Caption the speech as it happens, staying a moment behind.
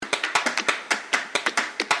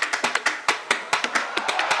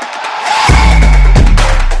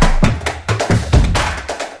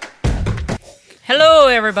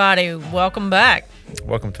everybody. Welcome back.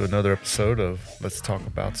 Welcome to another episode of Let's Talk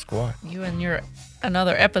About Squat. You and your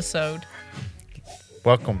another episode.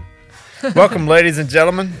 Welcome. Welcome, ladies and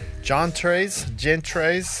gentlemen. John Trays, Jen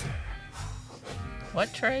Trays.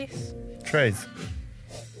 What trays? Trays.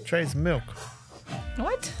 Trays milk.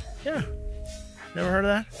 What? Yeah. Never heard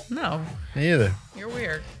of that? No. Me either. You're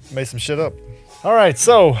weird. Made some shit up. All right,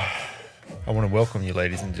 so I want to welcome you,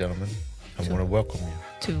 ladies and gentlemen. I want to welcome you.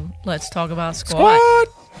 To Let's Talk About Squat.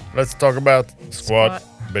 Let's talk about squat,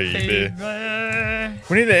 baby.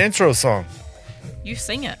 We need an intro song. You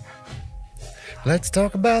sing it. Let's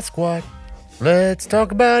talk about squat. Let's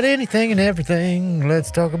talk about anything and everything.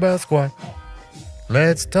 Let's talk about squat.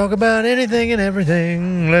 Let's talk about anything and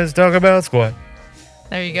everything. Let's talk about squat.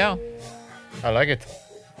 There you go. I like it.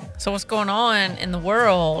 So what's going on in the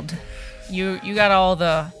world? You got all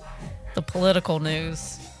the political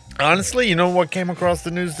news. Honestly, you know what came across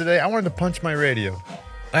the news today? I wanted to punch my radio.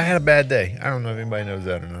 I had a bad day. I don't know if anybody knows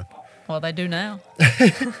that or not. Well, they do now.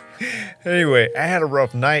 Anyway, I had a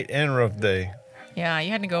rough night and a rough day. Yeah,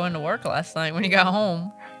 you had to go into work last night when you got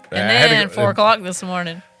home. I And had to then go- 4 o'clock this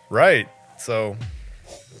morning. Right. So,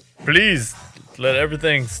 please let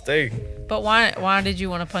everything stay. But why did you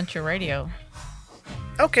want to punch your radio?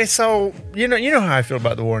 Okay, so you know how I feel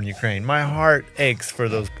about the war in Ukraine. My heart aches for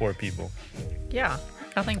those poor people. Yeah,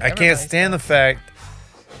 I think I can't everybody's stand the fact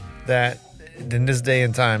that in this day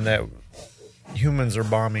and time that humans are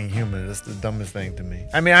bombing humans. That's the dumbest thing to me.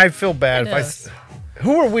 I mean, I feel bad It is.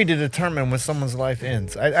 who are we to determine when someone's life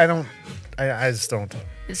ends? I just don't.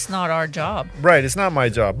 It's not our job. Right, it's not my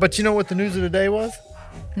job. But you know what the news of the day was?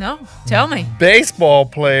 No, tell me. Baseball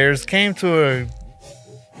players came to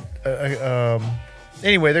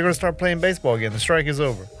anyway, they're going to start playing baseball again. The strike is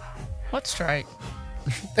over. What strike?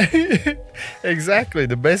 Exactly.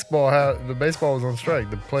 The baseball was on strike.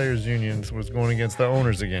 The players' unions was going against the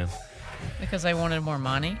owners again. Because they wanted more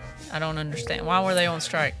money? I don't understand. Why were they on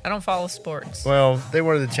strike? I don't follow sports. Well, they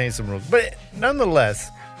wanted to change some rules. But nonetheless,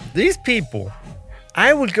 these people,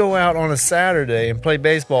 I would go out on a Saturday and play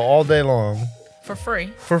baseball all day long For free.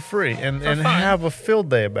 for free and fun. have a field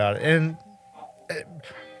day about it. And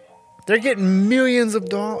they're getting millions of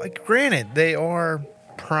dollars. Granted, they are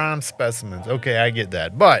prime specimens. Okay, I get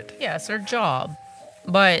that. But Yeah, it's their job.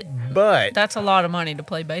 But that's a lot of money to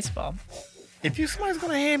play baseball. if somebody's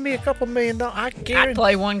going to hand me a couple $1 million, I I'd guarantee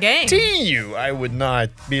play one game. you I would not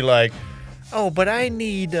be like, oh, but I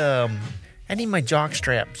need my jock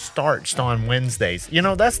strap starched on Wednesdays. You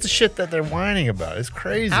know, that's the shit that they're whining about. It's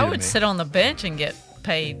crazy. I to would me. sit on the bench and get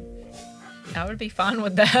paid. I would be fine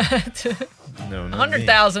with that. No, not me.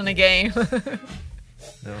 100,000 a game.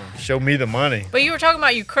 No, show me the money. But you were talking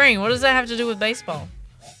about Ukraine. What does that have to do with baseball?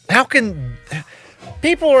 How can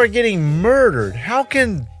people are getting murdered? How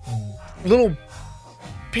can little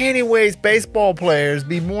panty-waist baseball players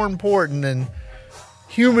be more important than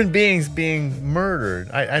human beings being murdered?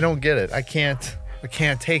 I don't get it. I can't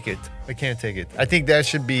take it. I can't take it. I think that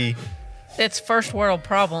should be. It's first world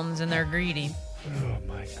problems and they're greedy. Oh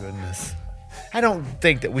my goodness. I don't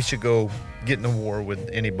think that we should go get in a war with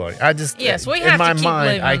anybody. I just Yes, we in have my to keep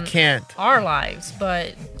mind I living can't. our lives,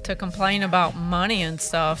 but to complain about money and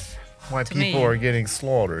stuff. Why to people me- are getting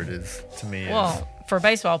slaughtered is to me. Well, for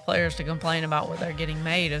baseball players to complain about what they're getting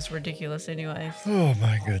made is ridiculous, anyways, Oh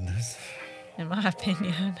my goodness. in my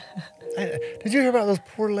opinion. Did you hear about those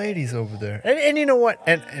poor ladies over there? And you know what?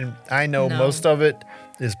 And I know No. most of it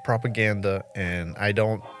is propaganda, and I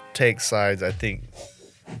don't take sides. I think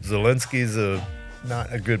Zelensky's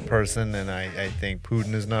not a good person, and I think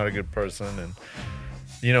Putin is not a good person, and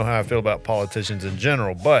you know how I feel about politicians in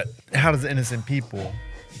general. But how does innocent people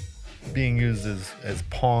being used as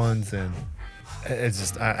pawns, and it's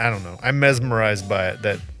just I don't know. I'm mesmerized by it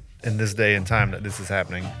that in this day and time that this is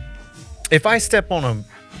happening. If I see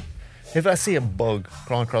a bug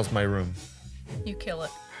crawling across my room, You kill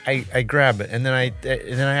it. I grab it, and then I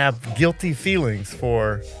have guilty feelings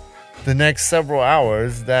for the next several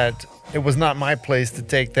hours that it was not my place to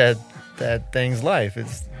take that thing's life.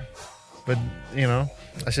 But you know,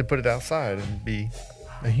 I should put it outside and be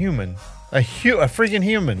a human, a freaking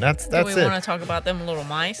human. That's Do we it. want to talk about them little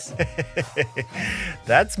mice?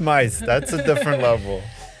 That's mice. That's a different level.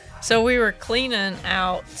 So we were cleaning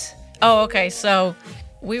out. Oh, okay. So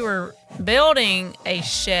we were building a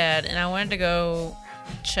shed, and I went to go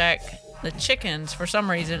check the chickens for some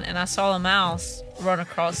reason, and I saw a mouse run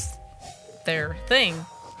across their thing.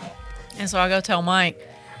 And so I go tell Mike,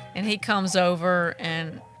 and he comes over,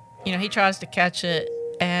 and he tries to catch it,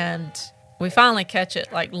 and we finally catch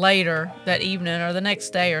it like later that evening or the next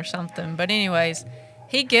day or something. But anyways,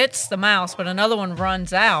 he gets the mouse, but another one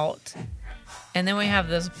runs out. And then we have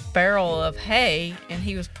this barrel of hay, and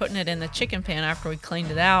he was putting it in the chicken pen after we cleaned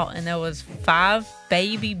it out, and there was 5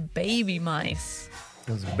 baby mice.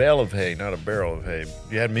 It was a bale of hay, not a barrel of hay.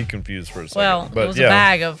 You had me confused for a second. Well, but it was a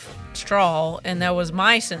bag of straw, and there was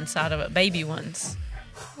mice inside of it, baby ones.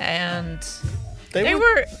 And they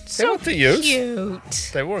were so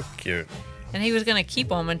cute. They were cute. And he was going to keep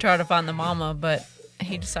them and try to find the mama, but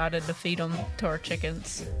he decided to feed them to our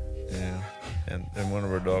chickens. Yeah, and one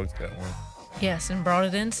of our dogs got one. Yes, and brought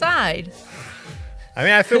it inside. I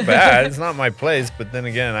mean, I feel bad. It's not my place, but then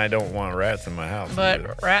again, I don't want rats in my house. But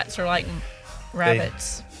either. rats are like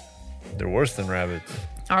rabbits. They're worse than rabbits.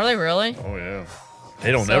 Are they really? Oh, yeah.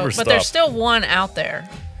 They don't ever stop. But there's still one out there.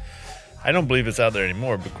 I don't believe it's out there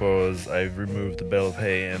anymore because I've removed the bale of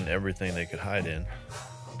hay and everything they could hide in.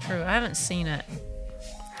 True. I haven't seen it.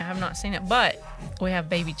 I have not seen it, but we have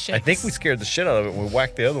baby chicks. I think we scared the shit out of it when we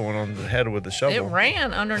whacked the other one on the head with the shovel. It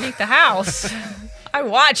ran underneath the house. I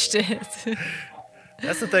watched it.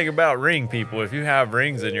 That's the thing about ring people. If you have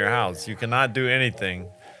rings in your house, you cannot do anything.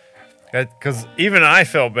 Because even I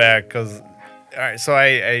felt bad because, all right, so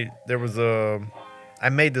I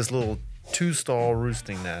made this little 2-stall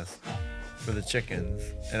roosting nest for the chickens,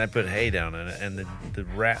 and I put hay down in it, and the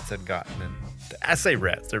rats had gotten in. I say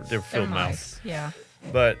rats, they're field mouse. Yeah.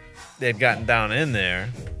 But they had gotten down in there,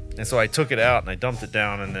 and so I took it out and I dumped it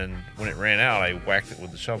down, and then when it ran out, I whacked it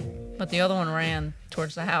with the shovel. But the other one ran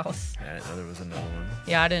towards the house. I didn't know there was another one.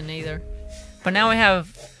 Yeah, I didn't either. But now we have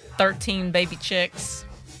 13 baby chicks.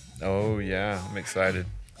 Oh, yeah, I'm excited.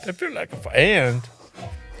 I feel like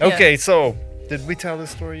okay, so did we tell this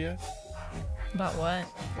story yet? About what?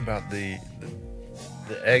 About the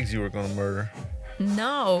eggs you were going to murder.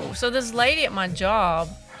 No. So this lady at my job,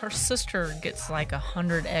 her sister gets like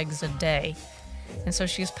 100 eggs a day. And so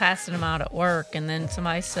she's passing them out at work. And then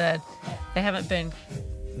somebody said they haven't been.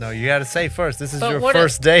 No, you got to say first. This is your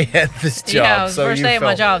first day at this job. Yeah, it was the first day at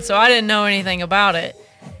my job. So I didn't know anything about it.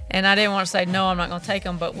 And I didn't want to say, no, I'm not going to take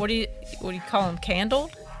them. But what do you call them?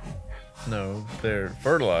 Candled? No, they're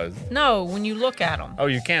fertilized. No, when you look at them. Oh,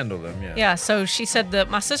 you candle them, yeah. Yeah, so she said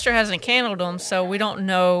that my sister hasn't candled them, so we don't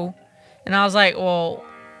know. And I was like, well,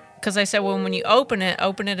 because they said, well, when you open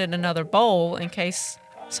it in another bowl in case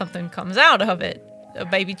something comes out of it, a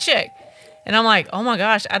baby chick. And I'm like, oh my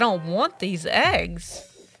gosh, I don't want these eggs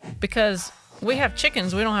because we have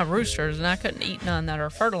chickens, we don't have roosters, and I couldn't eat none that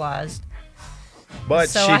are fertilized. But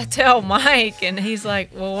so I tell Mike, and he's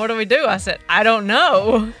like, well, what do we do? I said, I don't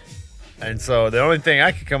know. And so the only thing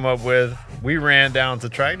I could come up with, we ran down to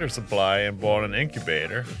Tractor Supply and bought an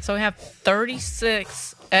incubator. So we have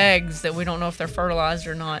 36 eggs that we don't know if they're fertilized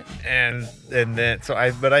or not. And then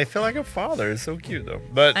but I feel like a father. It's so cute though.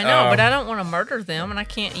 But I know, but I don't want to murder them, and I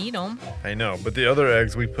can't eat them. I know, but the other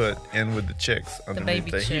eggs we put in with the chicks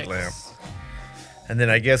underneath the heat lamp. And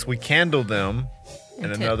then I guess we candled them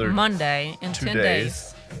in another Monday in 2 10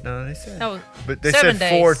 days. No, they said. No, but they said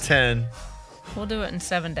 4, 10. We'll do it in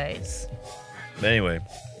 7 days. Anyway,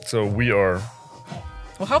 so we are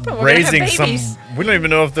hoping we're raising gonna have babies. some. We don't even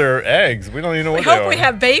know if they're eggs. We don't even know what they are. We hope we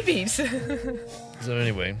have babies. So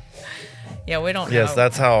anyway. Yeah, we don't know. Yes,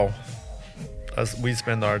 that's how we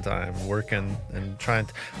spend our time working and trying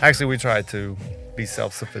to. Actually, we try to be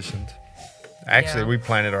self-sufficient. Actually, we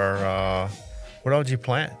planted our. What else did you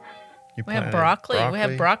plant? We have broccoli. We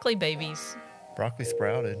have broccoli babies. Broccoli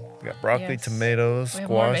sprouted. We got broccoli, tomatoes, squash.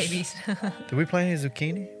 We have more babies. Did we plant any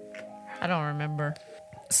zucchini? I don't remember.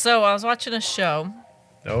 So I was watching a show.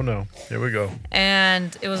 Oh no! Here we go.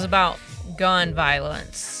 And it was about gun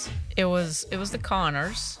violence. It was the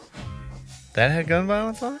Connors. That had gun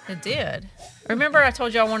violence on it? It did. Remember I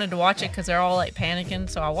told you I wanted to watch it because they're all like panicking,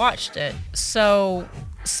 so I watched it. So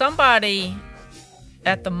somebody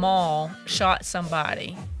at the mall shot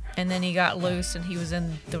somebody, and then he got loose and he was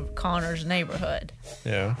in the Connors neighborhood.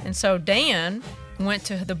 Yeah. And so Dan went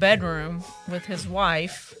to the bedroom with his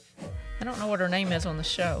wife. I don't know what her name is on the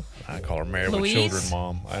show. I call her Married with Children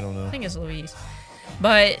Mom. I don't know. I think it's Louise.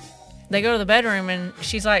 But they go to the bedroom and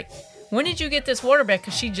she's like, when did you get this waterbed?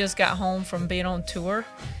 Because she just got home from being on tour.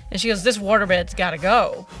 And she goes, this waterbed's got to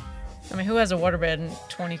go. I mean, who has a waterbed in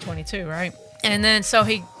 2022, right? And then so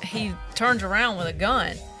he turns around with a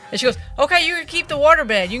gun. And she goes, okay, you can keep the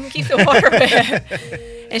waterbed. You can keep the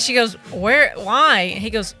waterbed. And she goes, why? And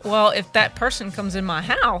he goes, well, if that person comes in my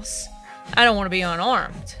house, I don't want to be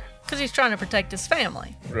unarmed. Because he's trying to protect his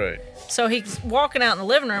family. Right. So he's walking out in the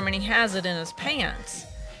living room and he has it in his pants.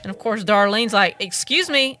 And of course, Darlene's like, excuse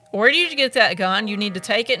me, where did you get that gun? You need to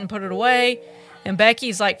take it and put it away. And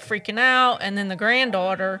Becky's like freaking out. And then the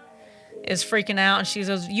granddaughter is freaking out, and she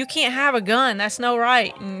goes, "You can't have a gun. That's no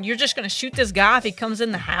right. And you're just going to shoot this guy if he comes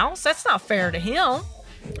in the house? That's not fair to him."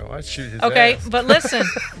 Oh, I'd shoot his Okay, ass. but listen.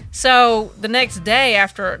 So the next day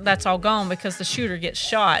after that's all gone, because the shooter gets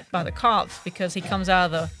shot by the cops because he comes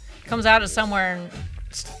out of somewhere and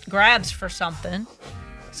grabs for something.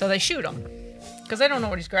 So they shoot him because they don't know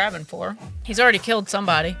what he's grabbing for. He's already killed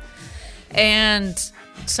somebody. And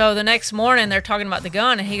so the next morning they're talking about the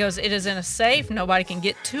gun, and he goes, "It is in a safe. Nobody can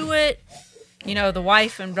get to it." You know, the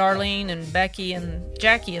wife and Darlene and Becky and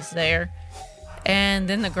Jackie is there. And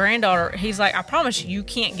then the granddaughter, he's like, "I promise you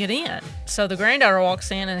can't get in." So the granddaughter walks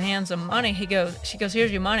in and hands him money. She goes,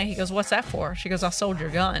 "Here's your money." He goes, "What's that for?" She goes, "I sold your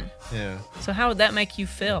gun." Yeah. So how would that make you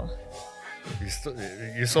feel?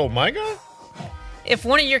 You sold my gun? If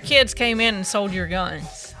one of your kids came in and sold your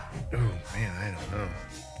guns. Oh, man, I don't know.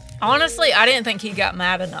 Honestly, I didn't think he got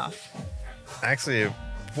mad enough. Actually, if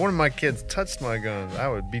one of my kids touched my guns, I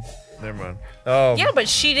would be... Never mind. Yeah, but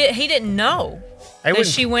he didn't know that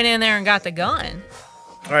she went in there and got the gun.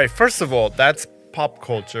 All right, first of all, that's pop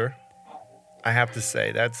culture. I have to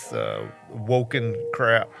say, that's woken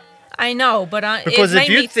crap. I know, but because it made if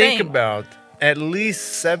you me think about, at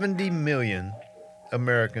least 70 million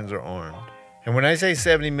Americans are armed. And when I say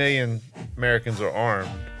 70 million Americans are armed,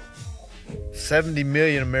 70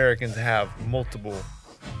 million Americans have multiple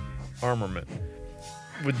armament.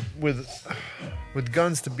 With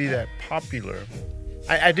guns to be that popular,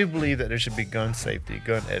 I do believe that there should be gun safety,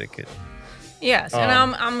 gun etiquette. Yes, and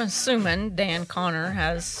I'm assuming Dan Connor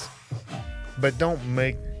has. But don't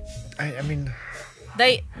make. I mean.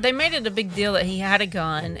 They made it a big deal that he had a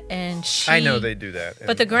gun, and she. I know they do that.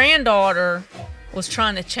 But the granddaughter was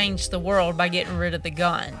trying to change the world by getting rid of the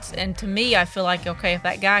guns. And to me, I feel like, okay, if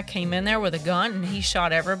that guy came in there with a gun and he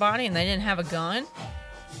shot everybody and they didn't have a gun,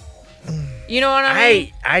 you know what I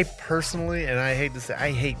mean? I personally, and I hate to say,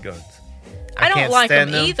 I hate guns. I don't can't like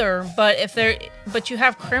stand them either, but you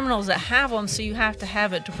have criminals that have them, so you have to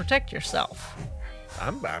have it to protect yourself.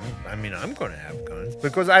 I'm going to have guns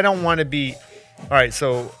because I don't want to be. All right,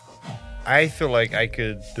 so I feel like I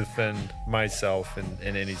could defend myself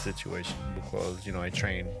in any situation because, I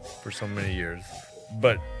trained for so many years.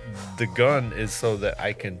 But the gun is so that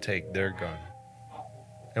I can take their gun.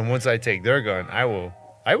 And once I take their gun, I will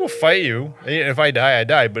fight you. If I die, I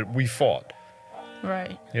die, but we fought.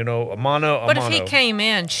 Right. A mano a But mano. if he came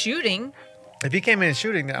in shooting, you're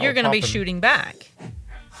going to be shooting back.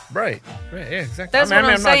 Right, yeah, exactly. That's what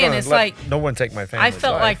I'm saying. Not gonna it's let like no one take my family. I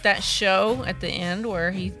felt like that show at the end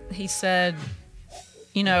where he said,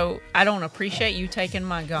 "I don't appreciate you taking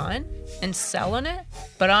my gun and selling it,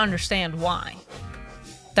 but I understand why."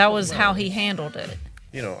 That was how he handled it.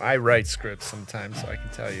 I write scripts sometimes, so I can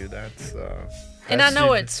tell you that's. And I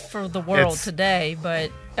know it's for the world today,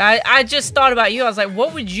 but I just thought about you. I was like,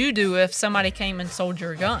 what would you do if somebody came and sold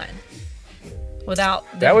your gun? Without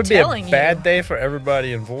them that would be a telling bad day for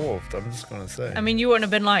everybody involved. I'm just gonna say. I mean, you wouldn't have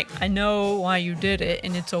been like, "I know why you did it,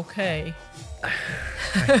 and it's okay."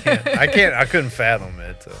 I couldn't fathom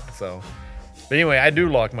it. So, but anyway, I do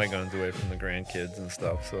lock my guns away from the grandkids and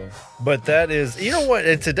stuff. So, but that is, what?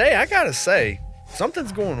 And today, I gotta say,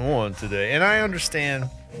 something's going on today, and I understand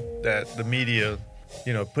that the media,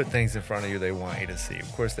 put things in front of you they want you to see.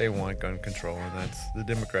 Of course, they want gun control, and that's the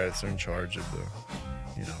Democrats are in charge of the,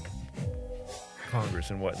 Congress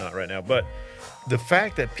and whatnot right now. But the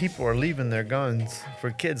fact that people are leaving their guns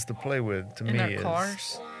for kids to play with, to in me, their is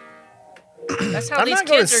cars. That's how I'm these not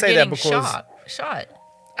gonna kids are say that getting because shot.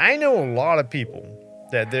 I know a lot of people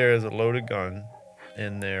that there is a loaded gun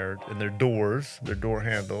in their doors, their door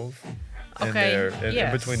handles, Okay, and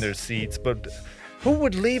yes. in between their seats. But who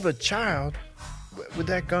would leave a child with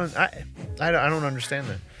that gun? I don't understand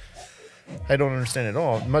that. I don't understand at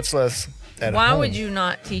all. Much less at Why home. would you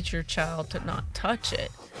not teach your child to not touch it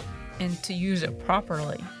and to use it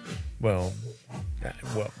properly? Well,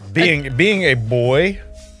 being a boy,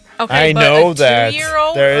 Okay, I but know a that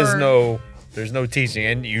 2-year-old there's no teaching,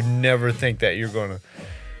 and you never think that you're gonna.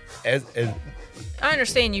 I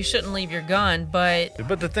understand you shouldn't leave your gun, but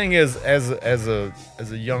the thing is, as a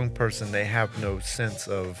young person, they have no sense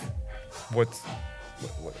of what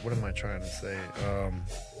am I trying to say?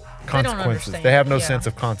 Consequences. They have no sense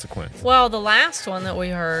of consequence. Well, the last one that we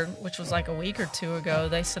heard, which was like a week or two ago,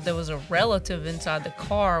 they said there was a relative inside the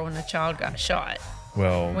car when the child got shot.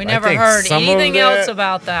 Well, We never I think heard some of anything that- else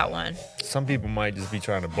about that one. Some people might just be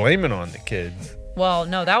trying to blame it on the kids. Well,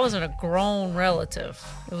 no, that wasn't a grown relative.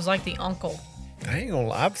 It was like the uncle. I ain't gonna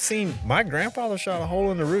lie. I've seen my grandfather shot a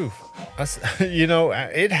hole in the roof.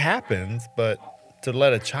 It happens, but to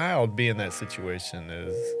let a child be in that situation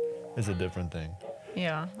is a different thing.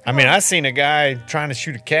 Yeah. I mean, I seen a guy trying to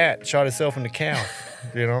shoot a cat, shot himself in the calf.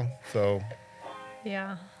 So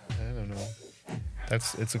Yeah. I don't know.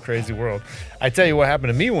 It's a crazy world. I tell you what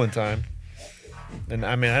happened to me one time, and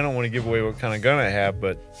I mean, I don't want to give away what kind of gun I have,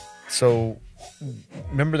 but so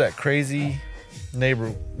remember that crazy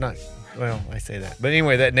neighbor? I say that, but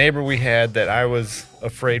anyway, that neighbor we had that I was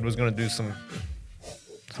afraid was going to do some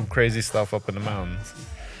crazy stuff up in the mountains.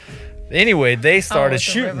 Anyway, they started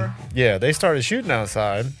shooting. River. Yeah, they started shooting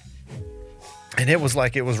outside. And it was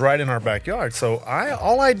like it was right in our backyard. So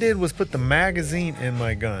all I did was put the magazine in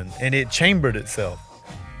my gun, and it chambered itself.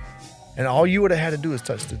 And all you would have had to do is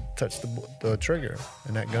touch the trigger,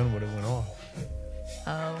 and that gun would have went off.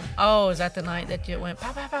 Oh, is that the night that you went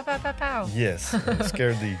pow, pow, pow, pow, pow, pow? Yes, it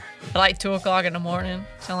scared the... Like 2 o'clock in the morning?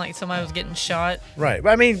 Sound like somebody was getting shot? Right.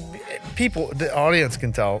 I mean, the audience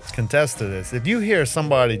can contest to this. If you hear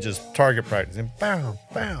somebody just target practicing, bow,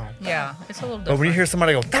 bow. Yeah, it's a little different. But when you hear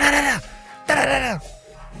somebody go, da-da-da-da, da-da-da-da,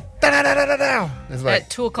 da-da-da-da-da, it's like... At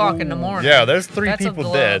 2 o'clock in the morning. Yeah, there's 3 That's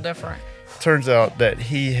people a dead. little different. Turns out that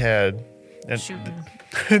he had... Shooting.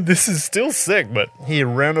 This is still sick, but he had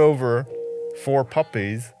ran over 4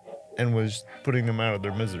 puppies and was putting them out of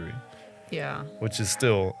their misery. Yeah. Which is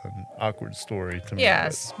still an awkward story to me.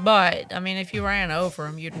 Yes, but I mean, if you ran over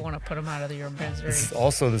them, you'd want to put them out of your misery. It's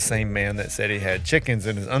also the same man that said he had chickens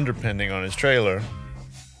in his underpinning on his trailer,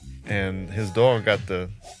 and his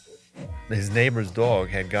neighbor's dog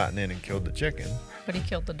had gotten in and killed the chicken. But he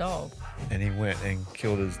killed the dog. And he went and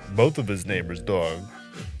killed both of his neighbor's dog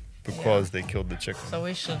because they killed the chicken. So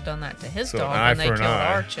we should have done that to his So dog an eye when they for an killed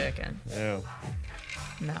eye. our chicken. Yeah.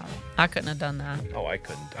 No, I couldn't have done that. Oh, I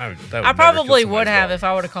couldn't. I probably would have if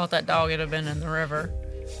I would have caught that dog. It'd have been in the river.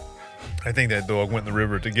 I think that dog went in the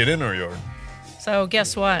river to get in our yard. So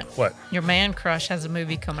guess what? What? Your man crush has a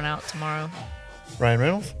movie coming out tomorrow. Ryan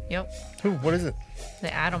Reynolds? Yep. Who? What is it?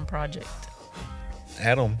 The Adam Project.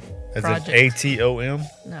 Adam. As Project. in ATOM?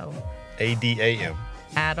 No. ADAM.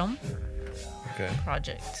 Adam Okay.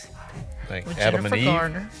 Project. Like With Adam Jennifer and Eve.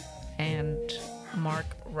 Garner and Mark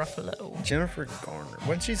Ruffalo. Jennifer Garner.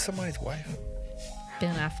 Wasn't she somebody's wife?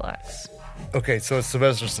 Ben Affleck's. Okay, so it's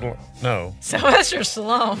Sylvester Stallone. No, Sylvester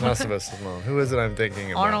Stallone. not Sylvester Stallone. Who is it I'm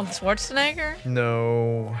thinking about? Arnold Schwarzenegger.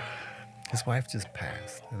 No. His wife just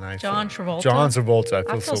passed. And John Travolta. John Travolta. I I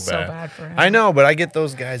feel feel so bad. so bad for him. I know, but I get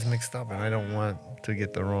those guys mixed up, and I don't want to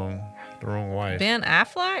get the wrong wife. Ben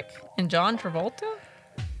Affleck and John Travolta?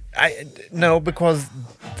 No, because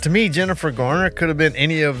to me Jennifer Garner could have been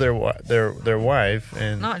any of their wife,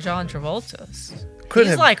 and Not John Travolta's. could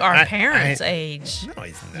He's have like our parents' age. No,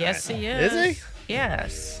 he's not. Yes, he is. Is he?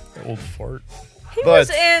 Yes. The old fart. He But- was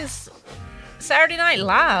in Saturday Night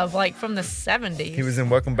Live, like from the 70s. He was in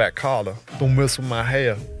Welcome Back, Carter. Don't mess with my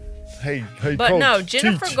hair. Hey, But coach, no,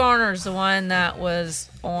 Jennifer teach. Garner's the one that was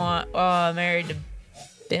on married to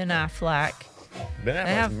Ben Affleck. Ben Affleck's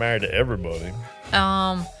have- married to everybody.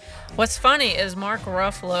 What's funny is Mark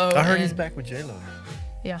Ruffalo. I heard he's and- back with J-Lo now.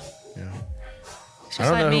 Yeah. Yeah. It's I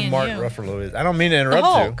just don't like know me who and Mark you. Ruffalo is. I don't mean to The interrupt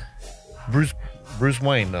Hulk. you. Bruce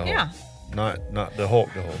Wayne, the Hulk. Yeah. Not the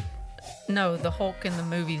Hulk, the Hulk. No, the Hulk in the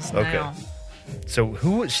movies Okay. now.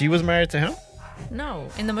 So she was married to him? No,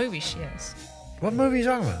 in the movie she is. What movie are you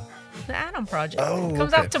talking about? The Adam Project. Oh, It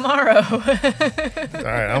comes okay. out tomorrow. All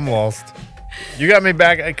right, I'm lost. You got me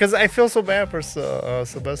back because I feel so bad for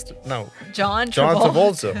Sylvester. No, John John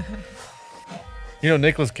Travolta. Travolta. You know,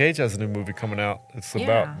 Nicolas Cage has a new movie coming out. It's Yeah.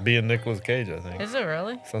 about being Nicolas Cage, I think. Is it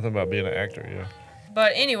really? Something about being an actor, yeah.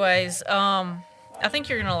 But anyways, I think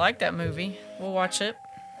you're gonna like that movie. We'll watch it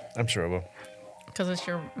I'm sure I will. because it's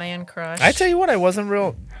your man crush. I tell you what, I wasn't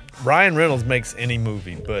real. Ryan Reynolds makes any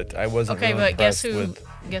movie, but I wasn't. Okay, real but guess impressed who? with-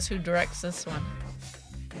 Guess who directs this one?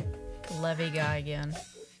 The Levy guy again.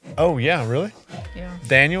 Oh yeah, really? Yeah,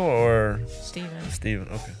 Daniel or Steven. Steven?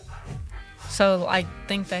 Okay. So I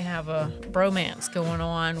think they have a bromance going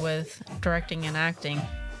on with directing and acting.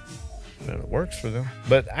 Well, it works for them.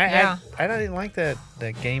 But Yeah. I didn't like that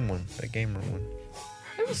game one, that gamer one.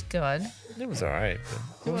 It was good. It was all right.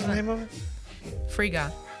 But what was the wasn't- name of it? Free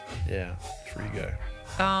guy. Yeah, Free Guy.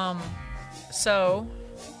 So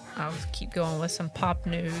I'll keep going with some pop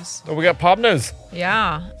news. Oh, we got pop news.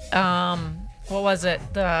 Yeah. What was it?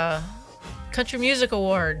 The Country Music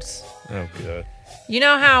Awards. Oh, good. You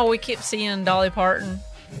know how we keep seeing Dolly Parton?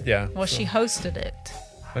 Yeah. Well, so- she hosted it.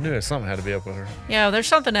 I knew that something had to be up with her. Yeah, there's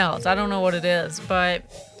something else. I don't know what it is. But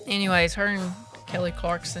anyways, her and Kelly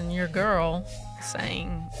Clarkson, your girl,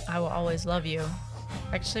 saying, I will always love you.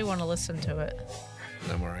 I actually want to listen to it.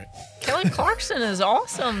 I'm all right. Kelly Clarkson is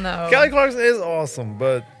awesome, though. Kelly Clarkson is awesome,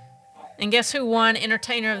 but And guess who won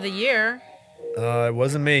Entertainer of the Year? it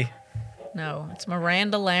wasn't me. No, it's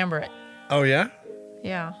Miranda Lambert. Oh, yeah?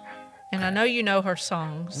 Yeah. And I know you know her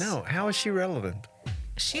songs. No, how is she relevant?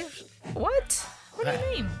 She's... What? What do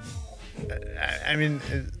you mean? I mean...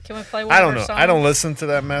 Can we play one I of don't her know. songs? I don't listen to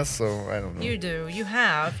that mess, so I don't know. You do. You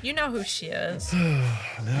have. You know who she is. No,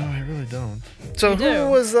 I really don't. So You who do.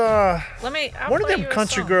 was... Let me... I'll one of play them you a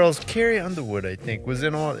country song. girls, Carrie Underwood, I think, was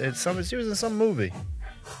in all... She was in some movie.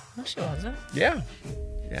 No, she wasn't. Yeah.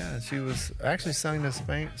 Yeah, she was... actually sang the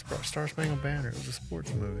Star Spangled Banner. It was a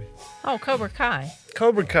sports movie. Oh, Cobra Kai.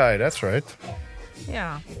 Cobra Kai, that's right.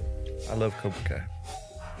 Yeah. I love Cobra Kai.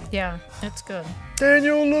 Yeah, it's good.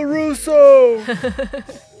 Daniel LaRusso!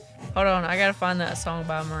 Hold on, I gotta find that song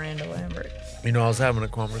by Miranda Lambert. You know, I was having a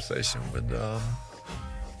conversation with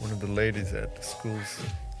one of the ladies at the schools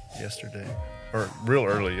yesterday, or real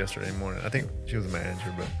early yesterday morning. I think she was a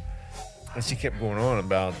manager, and she kept going on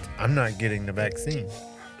about, I'm not getting the vaccine.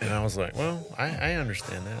 And I was like, well, I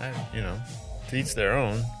understand that. To each their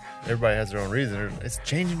own. Everybody has their own reason. It's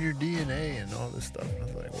changing your DNA and all this stuff. And I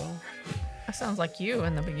was like, well... That sounds like you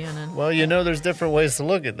in the beginning. Well, there's different ways to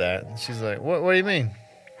look at that. And she's like, what do you mean?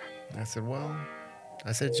 I said,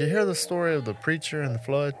 did you hear the story of the preacher and the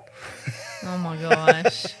flood? Oh my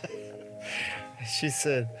gosh. She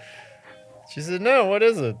said, no, what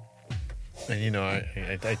is it? And,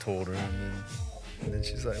 I told her. And then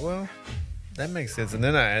she's like, well, that makes sense. And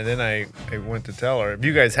then I went to tell her, if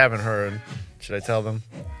you guys haven't heard, should I tell them?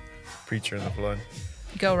 Preacher and the flood.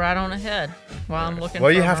 Go right on ahead while I'm looking.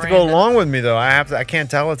 Well, for you have Miranda. to go along with me though. I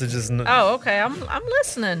can't tell it to just. Oh, okay. I'm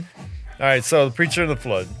listening. All right. So the preacher and the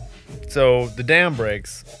flood. So the dam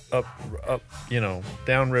breaks up.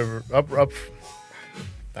 Downriver, up.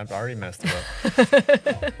 I've already messed it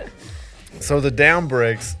up. So the dam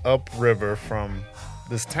breaks upriver from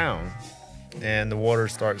this town, and the water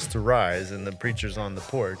starts to rise, and the preacher's on the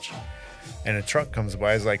porch, and a truck comes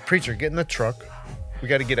by. He's like, "Preacher, get in the truck. We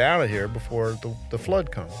got to get out of here before the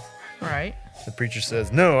flood comes." Right. The preacher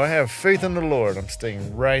says, no, I have faith in the Lord. I'm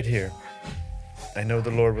staying right here. I know the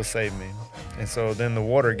Lord will save me. And so then the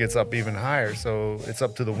water gets up even higher. So it's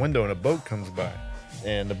up to the window and a boat comes by.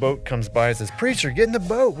 And the boat comes by and says, preacher, get in the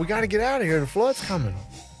boat. We got to get out of here. The flood's coming.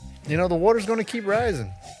 The water's going to keep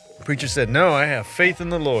rising. The preacher said, no, I have faith in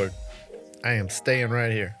the Lord. I am staying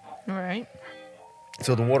right here. All right.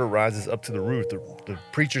 So the water rises up to the roof. The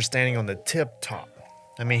preacher's standing on the tip top.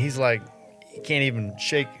 I mean, he's like, he can't even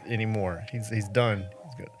shake anymore. He's done.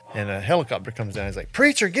 He's good. And a helicopter comes down. He's like,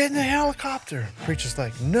 preacher, get in the helicopter. Preacher's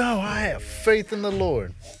like, no, I have faith in the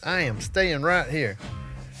Lord. I am staying right here.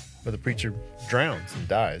 But the preacher drowns and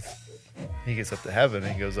dies. He gets up to heaven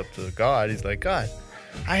and he goes up to God. He's like, God,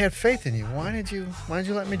 I had faith in you. Why did you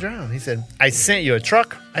let me drown? He said, I sent you a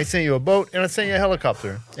truck, I sent you a boat, and I sent you a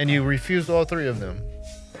helicopter. And you refused all three of them.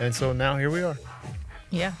 And so now here we are.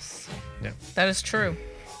 Yes. Yeah. That is true.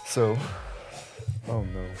 So, oh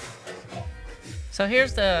no. So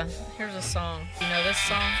here's a song. You know this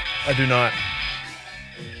song? I do not.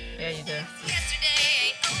 Yeah, you do.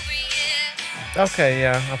 Okay,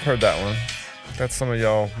 yeah, I've heard that one. That's some of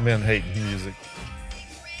y'all men hating music.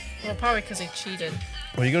 Well, probably because he cheated.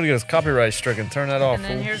 Well, you're going to get us copyright stricken. Turn that off, And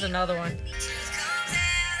then fool. here's another one.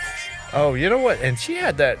 Oh, you know what? And she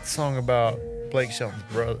had that song about Blake Shelton's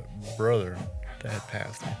brother that had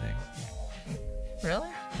passed, I think. Really?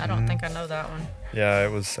 I don't think I know that one. Yeah,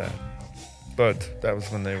 it was sad. But that was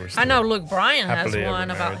when they were still I know Luke Bryan has happily ever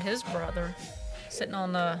one about married. his brother sitting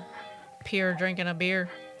on the pier drinking a beer.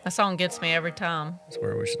 That song gets me every time. That's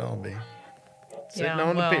where we should all be. Sitting Yeah,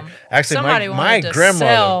 on the well, pier. Actually, somebody my wanted to grandmother,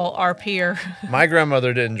 sell our pier. my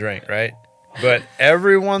grandmother didn't drink, right? But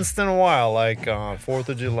every once in a while, like 4th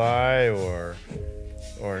of July or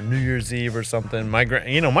New Year's Eve or something, my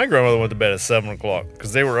grandmother went to bed at 7 o'clock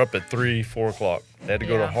because they were up at 3, 4 o'clock. They had to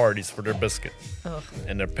go to Yeah. Hardee's for their biscuit Ugh.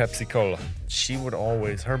 and their Pepsi Cola. She would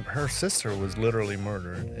always, her sister was literally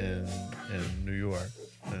murdered in New York,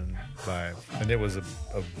 and it was a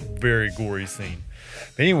very gory scene.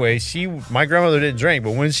 But anyway, my grandmother didn't drink,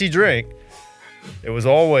 but when she drank, it was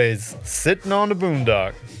always sitting on the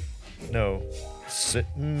boondock. No,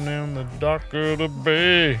 sitting in the dock of the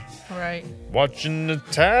bay, Right. watching the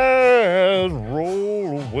tide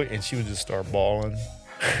roll away, and she would just start bawling.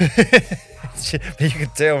 You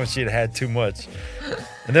could tell when she'd had too much.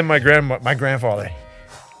 And then my grandfather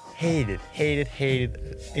hated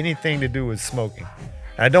anything to do with smoking.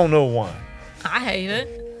 I don't know why, I hate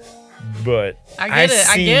it. but I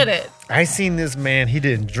get it. I seen this man. He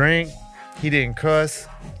didn't drink. He didn't cuss.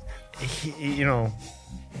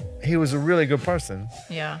 He was a really good person.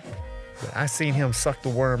 Yeah. But I seen him suck the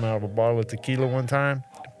worm out of a bottle of tequila one time,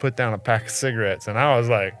 put down a pack of cigarettes, and I was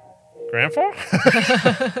like, Grandpa?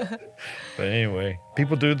 But anyway,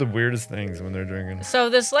 people do the weirdest things when they're drinking. So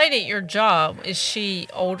this lady at your job, is she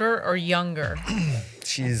older or younger?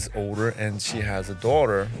 She's older, and she has a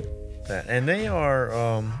daughter. And they are,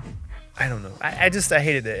 I don't know. I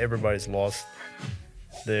hate it that everybody's lost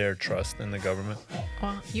their trust in the government.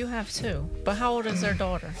 Well, you have too. But how old is their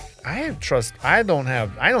daughter?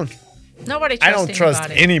 Nobody trusts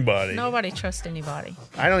anybody. Nobody trusts anybody.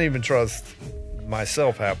 I don't even trust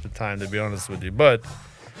myself half the time, to be honest with you. But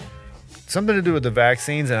something to do with the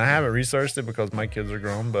vaccines, and I haven't researched it because my kids are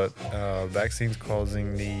grown, but vaccines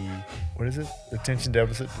causing the, what is it? Attention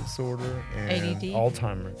deficit disorder and ADD?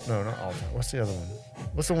 Alzheimer's. No, not Alzheimer's. What's the other one?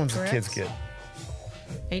 What's the ones that kids get?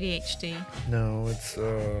 ADHD. No, it's,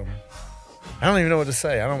 I don't even know what to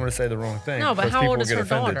say. I don't want to say the wrong thing. No, but how old is her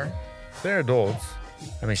daughter? They're adults.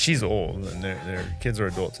 I mean, she's old, and their kids are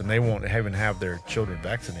adults, and they won't even have their children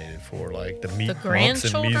vaccinated for like the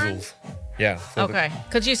mumps and measles. Yeah. So okay.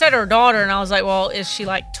 Because you said her daughter, and I was like, well, is she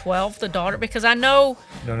like 12, the daughter? Because I know,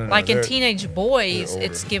 like in teenage boys,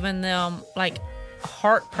 it's given them like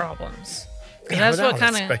heart problems. Yeah, that's what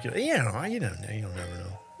kind of. Yeah, you don't never know.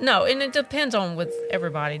 No, and it depends on with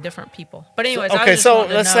everybody, different people. But anyways, okay. So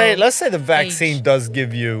let's say the vaccine does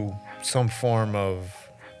give you some form of,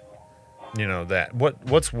 that.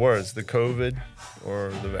 What's worse, the COVID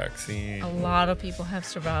or the vaccine? A lot of people have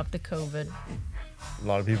survived the COVID. A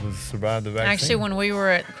lot of people survived the vaccine. Actually, when we were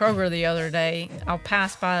at Kroger the other day, I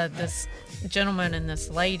passed by this gentleman and this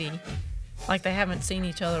lady. Like, they haven't seen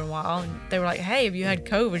each other in a while. And they were like, hey, have you had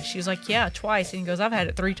COVID? She was like, yeah, twice. And he goes, I've had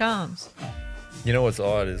it 3 times. You know what's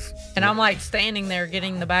odd is... And I'm like standing there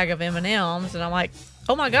getting the bag of M&Ms. And I'm like,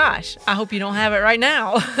 oh my gosh, I hope you don't have it right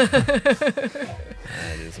now. It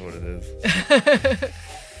is what it is.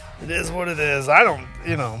 It is what it is. I don't,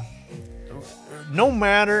 no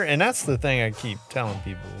matter, and that's the thing I keep telling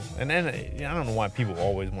people, and then I don't know why people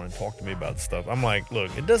always want to talk to me about stuff. I'm like,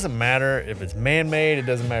 look, it doesn't matter if it's man-made, it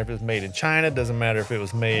doesn't matter if it's made in China, it doesn't matter if it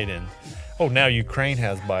was made in, now Ukraine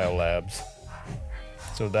has biolabs.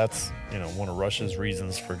 So that's, one of Russia's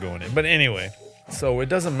reasons for going in. But anyway, so it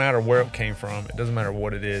doesn't matter where it came from, it doesn't matter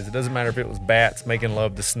what it is, it doesn't matter if it was bats making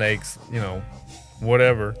love to snakes,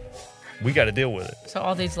 whatever. We got to deal with it. So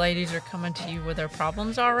all these ladies are coming to you with their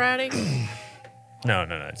problems already? No.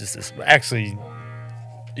 Just actually,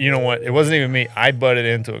 you know what? It wasn't even me. I butted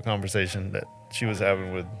into a conversation that she was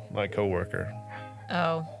having with my coworker.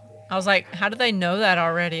 Oh. I was like, how do they know that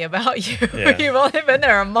already about you? Yeah. You've only been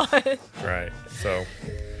there a month. Right. So.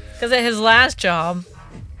 Because at his last job,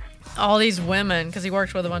 all these women, because he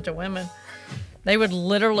worked with a bunch of women, they would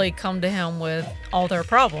literally come to him with all their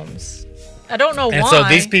problems. I don't know why. And so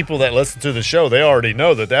these people that listen to the show, they already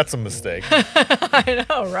know that that's a mistake. I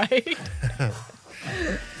know, right?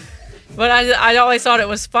 But I always thought it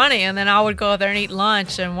was funny, and then I would go there and eat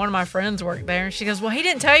lunch, and one of my friends worked there, and she goes, well, he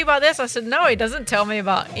didn't tell you about this? I said, no, he doesn't tell me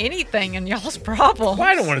about anything in y'all's problems. Well,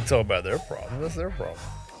 I don't want to tell about their problem. That's their problem.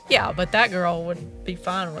 Yeah, but that girl would be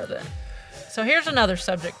fine with it. So here's another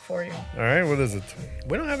subject for you. All right, what is it?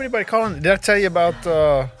 We don't have anybody calling. Did I tell you about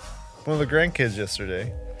one of the grandkids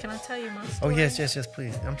yesterday? Can I tell you my story? Oh, yes,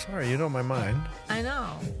 please. I'm sorry. You know my mind. I know.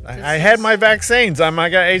 I had my vaccines. I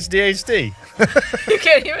got ADHD. You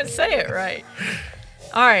can't even say it right.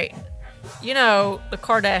 All right. The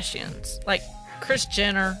Kardashians. Like Kris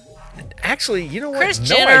Jenner. Actually, you know what? Kris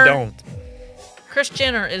Jenner, I don't. Kris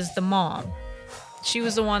Jenner is the mom. She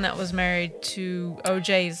was the one that was married to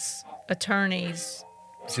OJ's attorneys.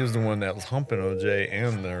 She was the one that was humping OJ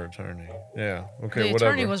and their attorney. Yeah. Okay, the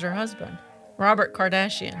attorney was her husband. Robert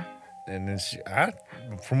Kardashian. And then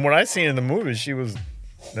from what I seen in the movie, she was.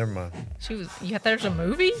 Never mind. She was. Yeah, there's a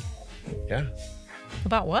movie. Yeah.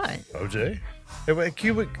 About what? OJ.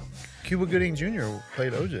 Cuba Gooding Jr.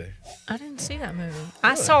 played OJ. I didn't see that movie. Really?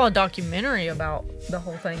 I saw a documentary about the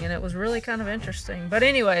whole thing, and it was really kind of interesting. But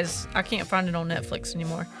anyways, I can't find it on Netflix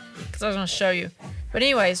anymore because I was going to show you. But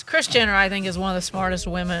anyways, Kris Jenner, I think, is one of the smartest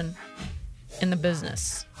women in the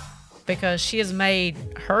business. Because she has made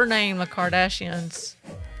her name, the Kardashians,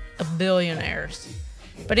 a billionaires.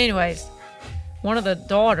 But anyways, one of the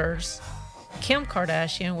daughters, Kim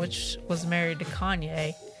Kardashian, which was married to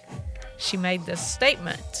Kanye, she made this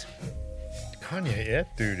statement. Kanye,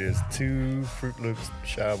 that dude is 2 Fruit Loops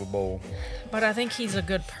shy of a bowl. But I think he's a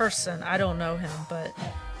good person. I don't know him, but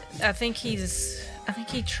I think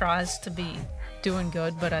he tries to be doing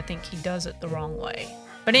good, but I think he does it the wrong way.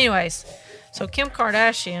 But anyways, so Kim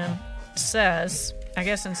Kardashian says, I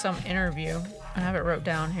guess in some interview, I have it wrote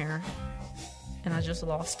down here, and I just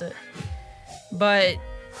lost it. But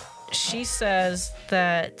she says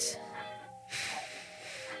that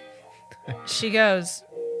she goes,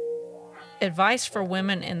 advice for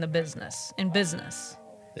women in business.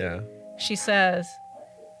 Yeah. She says,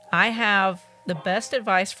 I have the best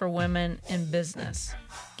advice for women in business.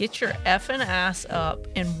 Get your effing ass up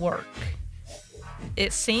and work.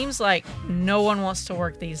 It seems like no one wants to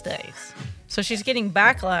work these days. So she's getting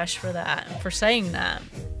backlash for that, for saying that,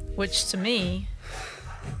 which to me,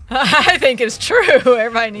 I think is true.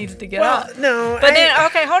 Everybody needs to get up. No. But then,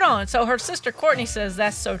 okay, hold on. So her sister Courtney says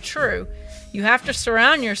that's so true. You have to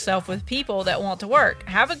surround yourself with people that want to work.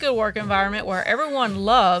 Have a good work environment where everyone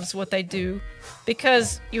loves what they do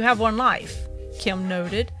because you have one life. Kim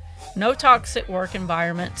noted, no toxic work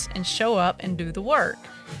environments, and show up and do the work.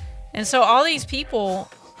 And so all these people,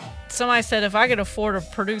 somebody said if I could afford to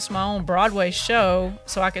produce my own Broadway show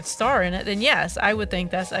so I could star in it, then yes, I would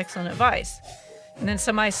think that's excellent advice. And then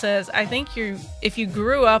somebody says, I think if you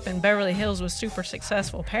grew up in Beverly Hills with super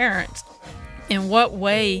successful parents, in what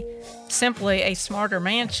way simply a smarter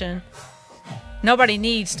mansion, nobody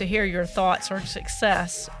needs to hear your thoughts or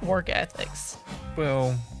success work ethics.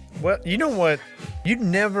 Well, you know what? You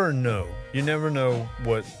never know. You never know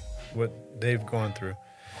what they've gone through.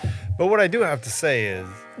 But what I do have to say is...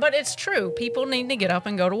 But it's true. People need to get up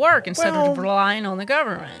and go to work instead of relying on the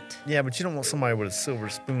government. Yeah, but you don't want somebody with a silver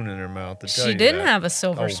spoon in their mouth to tell you She didn't that. have a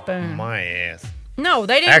silver spoon. My ass. No,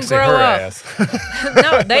 they didn't Actually, grow her up. ass.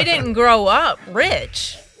 No, they didn't grow up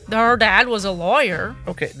rich. Her dad was a lawyer.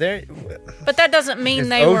 Okay, there. But that doesn't mean It's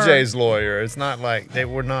they were... OJ's lawyer. It's not like they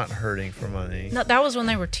were not hurting for money. No, that was when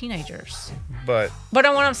they were teenagers. But what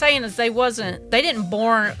I'm saying is they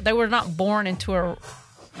were not born into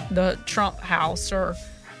the Trump house or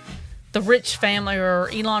the rich family or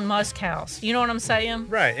Elon Musk house. You know what I'm saying?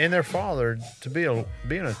 right, and their father, to be an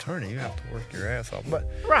attorney, you have to work your ass off. But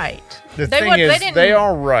right. the thing is, they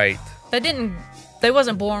are right. They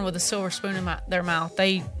wasn't born with a silver spoon in their mouth.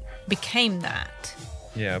 They became that.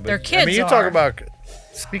 Yeah, but their kids. I mean, you talk about.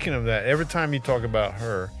 Speaking of that, every time you talk about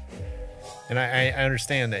her, and I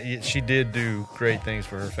understand that she did do great things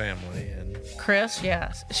for her family. And Chris,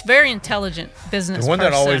 yes, she's very intelligent business. The one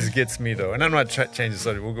person. that always gets me though, and I'm not changing the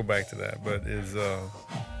subject. We'll go back to that, but is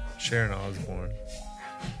Sharon Osbourne.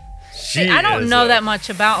 I don't know that much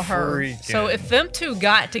about her. So if them two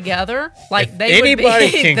got together, like if they anybody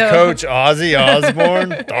would be can coach Ozzy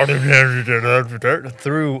Osbourne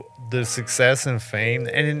through the success and fame,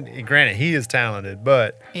 and granted he is talented,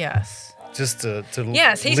 but yes, just to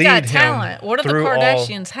yes, he's lead got talent. What do the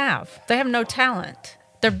Kardashians have? They have no talent.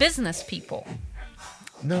 They're business people.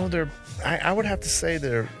 No, I would have to say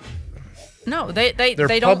they're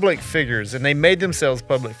they public figures, and they made themselves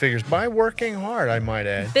public figures by working hard, I might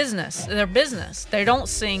add. They're business. They don't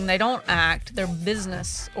sing, they don't act, they're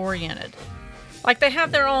business oriented. Like they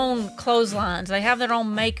have their own clotheslines, they have their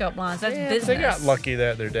own makeup lines. That's business. They got lucky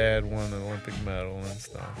that their dad won an Olympic medal and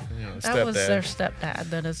stuff. That was their stepdad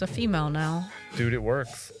that is a female now. Dude, it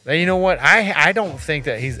works. And you know what? I don't think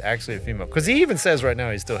that he's actually a female, because he even says right now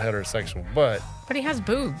he's still heterosexual, but he has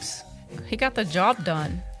boobs. He got the job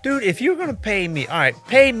done. Dude, if you're going to pay me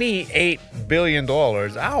 $8 billion,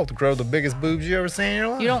 I'll grow the biggest boobs you ever seen in your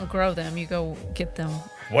life. You don't grow them. You go get them.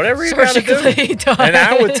 Whatever you got to do. Done. And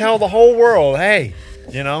I would tell the whole world, hey,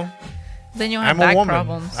 Then you'll have I'm back a woman.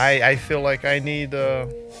 problems. I feel like I need a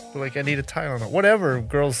Tylenol. Whatever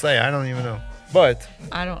girls say, I don't even know. But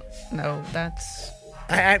I don't know. That's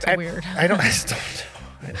weird. I just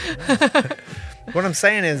don't know. What I'm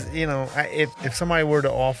saying is, if somebody were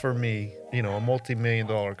to offer me, a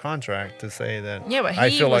multi-million-dollar contract to say that, yeah, but I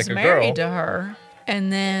he feel was like a married girl, to her,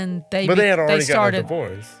 and then they had already gotten a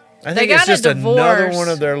divorce. I think it's just another one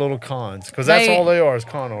of their little cons, because that's all they are, is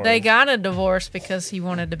con artists. They got a divorce because he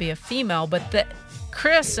wanted to be a female, but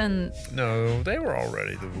Chris and... No, they were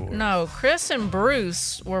already divorced. No, Chris and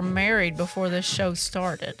Bruce were married before this show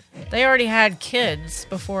started. They already had kids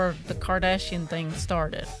before the Kardashian thing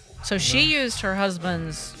started. So she used her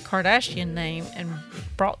husband's Kardashian name and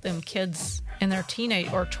brought them kids in their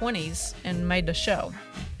teenage or 20s and made the show.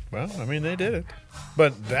 Well, I mean, they did it.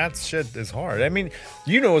 But that shit is hard. I mean,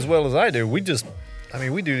 you know as well as I do, we do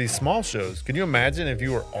these small shows. Can you imagine if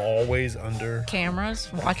you were always under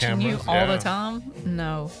cameras watching you all the time?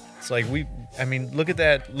 No. It's like look at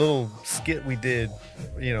that little skit we did,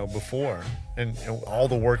 before. And all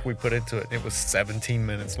the work we put into it. It was 17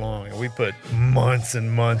 minutes long. And we put months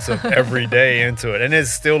and months of every day into it. And it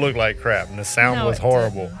still looked like crap. And the sound was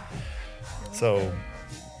horrible. So...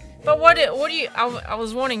 But what do you... I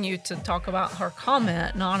was wanting you to talk about her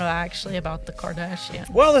comment, not actually about the Kardashian.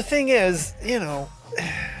 Well, the thing is,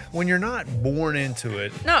 when you're not born into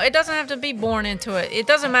it... No, it doesn't have to be born into it. It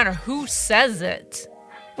doesn't matter who says it.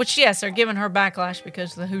 Which, yes, they're giving her backlash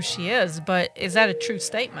because of who she is. But is that a true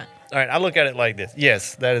statement? All right, I look at it like this.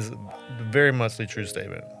 Yes, that is very much a true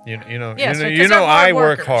statement. Yes, because you they're know, hard I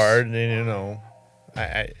work workers. hard, and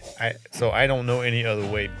so I don't know any other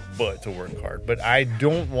way but to work hard. But I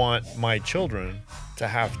don't want my children to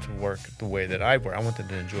have to work the way that I work. I want them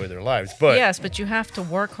to enjoy their lives. But Yes, but you have to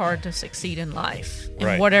work hard to succeed in life, in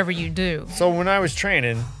Right. whatever you do. so when I was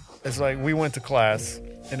training, it's like we went to class,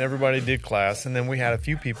 and everybody did class, and then we had a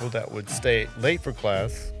few people that would stay late for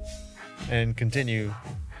class and continue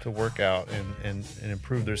to work out and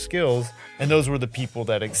improve their skills. And those were the people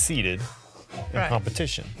that exceeded in Right.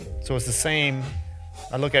 competition. So it's the same.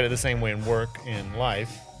 I look at it the same way in work and life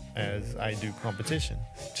as I do competition.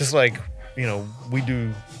 Just like, we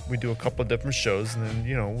do a couple of different shows, and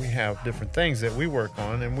then, we have different things that we work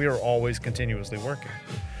on, and we are always continuously working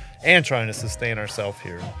and trying to sustain ourselves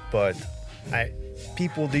here. But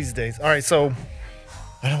people these days, all right, so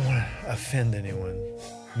I don't want to offend anyone.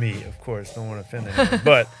 Me, of course, don't want to offend anyone.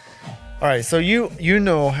 But all right, so you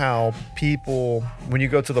know how people, when you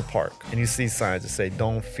go to the park and you see signs that say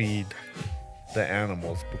don't feed the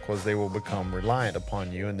animals because they will become reliant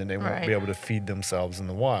upon you, and then they won't Right. be able to feed themselves in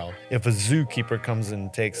the wild. If a zookeeper comes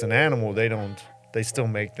and takes an animal, they still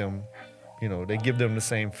make them, they give them the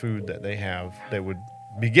same food that they would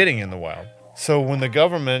be getting in the wild. So when the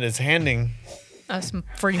government is handing Us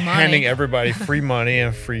free money. handing everybody free money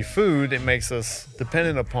and free food, it makes us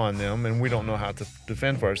dependent upon them, and we don't know how to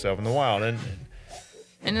defend for ourselves in the wild. And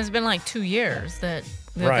it's been like 2 years that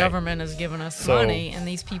the Right. government has given us So- money, and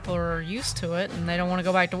these people are used to it, and they don't want to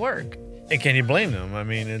go back to work. And can you blame them? I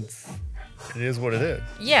mean, it is what it is.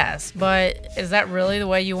 Yes, but is that really the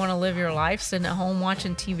way you want to live your life, sitting at home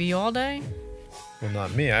watching TV all day? Well,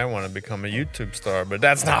 not me. I want to become a YouTube star, but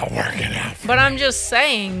that's not working out. But I'm just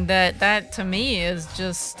saying that to me is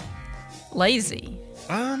just lazy.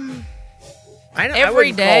 I Every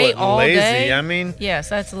wouldn't day, call it all lazy. day? I mean, Yes,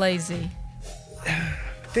 that's lazy.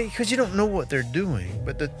 because you don't know what they're doing.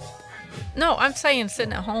 But No, I'm saying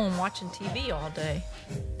sitting at home watching TV all day.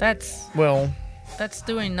 That's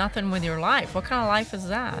doing nothing with your life. What kind of life is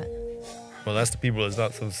that? that's the people that's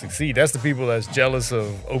not so succeed. That's the people that's jealous of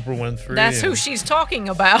Oprah Winfrey. That's who and- she's talking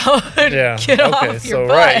about. Yeah. Get okay. off So your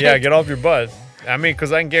butt. right. Yeah. Get off your butt. I mean,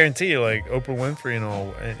 because I can guarantee you, like Oprah Winfrey and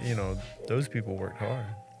all, those people worked hard.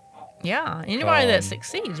 Yeah, anybody that Um,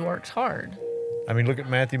 succeeds works hard. I mean, look at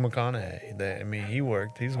Matthew McConaughey. He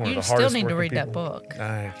worked. He's one You of the still hardest need to working read that people. book.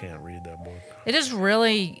 I can't read that book. It is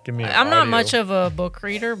really. Give me an I'm not audio. much of a book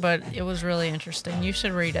reader, but it was really interesting. You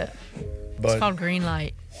should read it. But It's called Green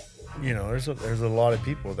Light. there's a lot of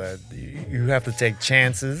people that you have to take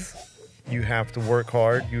chances. You have to work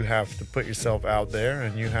hard. You have to put yourself out there,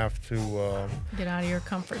 and you have to Get out of your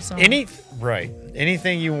comfort zone.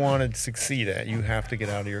 anything you want to succeed at. You have to get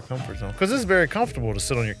out of your comfort zone because it's very comfortable to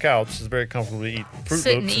sit on your couch. It's very comfortable to eat Fruit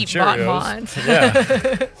Sit Loops and eat Cheerios. bonbons.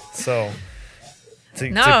 Yeah. So to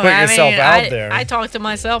No, put yourself out I there. I talk to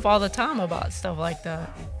myself all the time about stuff like that.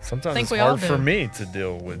 Sometimes think it's we all hard for do. me to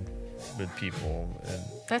deal with people, and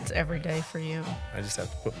That's every day for you. I just have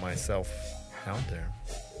to put myself out there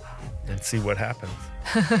and see what happens.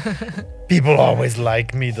 People always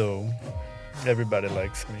like me, though. Everybody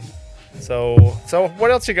likes me. So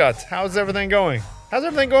what else you got? How's everything going? How's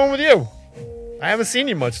everything going with you? I haven't seen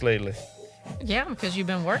you much lately. Yeah, because you've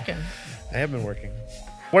been working. I have been working.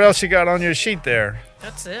 What else you got on your sheet there?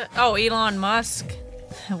 That's it. Oh, Elon Musk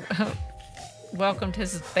welcomed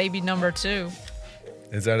his baby number 2.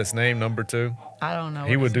 Is that his name, number 2? I don't know.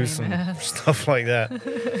 He what would do his some name is. stuff like that.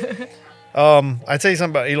 I tell you something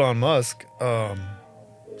about Elon Musk.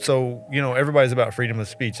 So everybody's about freedom of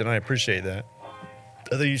speech, and I appreciate that.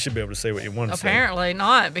 I think you should be able to say what you want to say. Apparently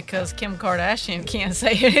not, because Kim Kardashian can't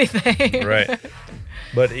say anything. Right.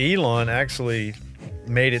 But Elon actually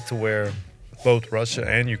made it to where both Russia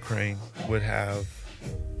and Ukraine would have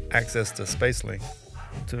access to SpaceLink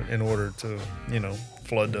in order to,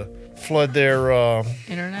 flood their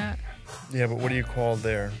Internet. yeah, but what do you call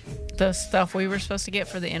their The stuff we were supposed to get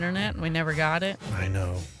for the internet, and we never got it. I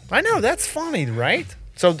know, that's funny, right?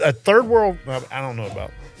 So a third world, I don't know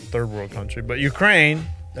about third world country, but Ukraine,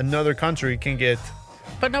 another country, can get.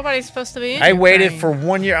 But nobody's supposed to be in I waited Ukraine. for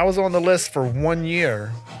 1 year. I was on the list for 1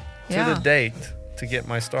 year to Yeah. the date to get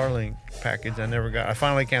my Starlink package. I never got. I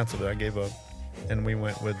finally canceled it. I gave up, and we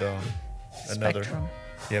went with another. Spectrum.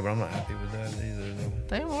 Yeah, but I'm not happy with that either.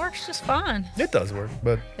 Though. It works just fine. It does work,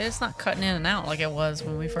 but It's not cutting in and out like it was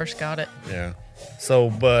when we first got it. yeah. So,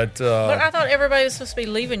 but But I thought everybody was supposed to be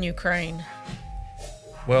leaving Ukraine.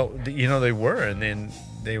 well, they were, and then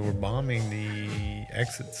they were bombing the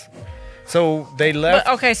exits. So they left.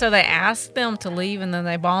 But okay, so they asked them to leave, and then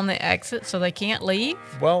they bombed the exit, so they can't leave.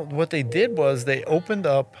 Well, what they did was they opened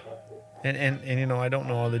up And you know, I don't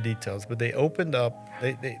know all the details, but they opened up.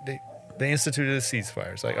 They instituted a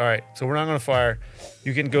ceasefire. It's like, all right, so we're not going to fire.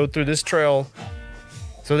 You can go through this trail.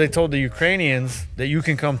 So they told the Ukrainians that you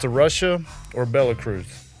can come to Russia or Belarus.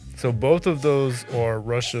 So both of those are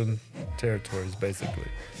Russian territories, basically.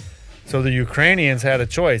 So the Ukrainians had a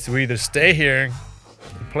choice. We either stay here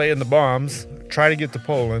and play in the bombs, try to get to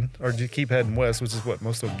Poland, or just keep heading west, which is what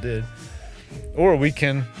most of them did. Or we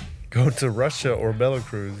can go to Russia or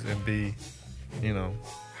Belarus and be, you know,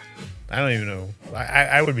 I don't even know.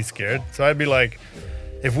 I would be scared. So I'd be like,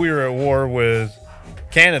 if we were at war with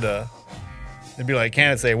Canada, it'd be like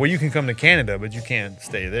Canada say, well, you can come to Canada, but you can't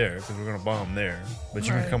stay there because we're going to bomb there. But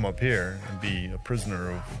you can come up here and be a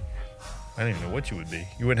prisoner of, I don't even know what you would be.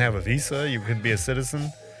 You wouldn't have a visa. You couldn't be a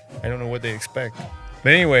citizen. I don't know what they expect.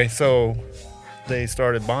 But anyway, so they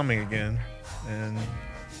started bombing again. And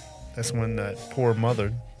that's when that poor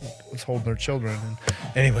mother was holding her children. And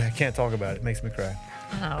anyway, I can't talk about it. It makes me cry.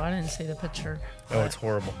 Oh, I didn't see the picture. Oh, it's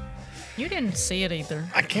horrible. You didn't see it either.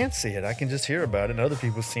 I can't see it. I can just hear about it. And other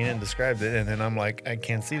people seen it and described it. And then I'm like, I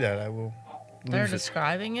can't see that. I will They're lose it.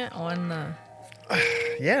 describing it on the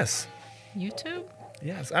Yes. YouTube?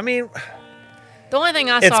 Yes. I mean, The only thing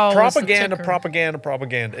I it's saw propaganda, was the ticker.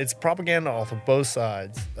 propaganda. It's propaganda off of both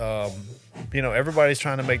sides. You know, everybody's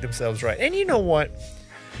trying to make themselves right. And you know what?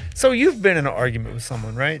 So you've been in an argument with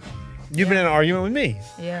someone, right? You've been in an argument with me.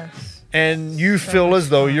 Yes. And you feel as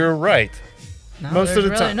though you're right. No, Most of there's the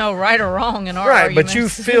really time. no right or wrong in our Right, arguments. but you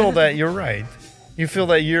feel that you're right. You feel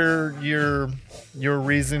that your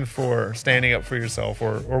reason for standing up for yourself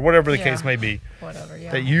or whatever the Yeah. case may be, Whatever,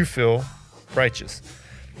 yeah. that you feel righteous.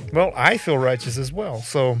 Well, I feel righteous as well.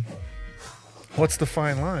 So what's the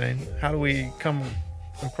fine line? How do we come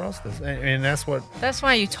across this? And that's what... That's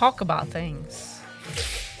why you talk about things.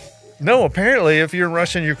 No, apparently if you're in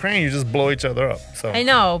Russia and Ukraine, you just blow each other up. So I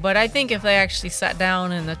know, but I think if they actually sat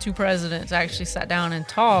down and the two presidents actually sat down and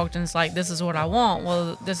talked and it's like, this is what I want,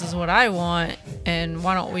 well, this is what I want, and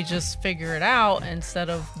why don't we just figure it out instead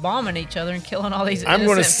of bombing each other and killing all these I'm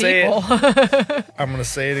gonna innocent say people? I'm going to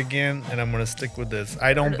say it again, and I'm going to stick with this.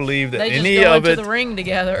 I don't believe that They just any go of into it the ring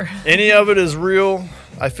together. any of it is real.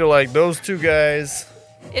 I feel like those two guys...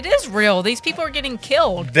 It is real. These people are getting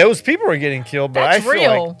killed. Those people are getting killed, but That's I feel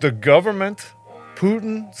real. like the government,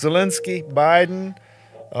 Putin, Zelensky, Biden,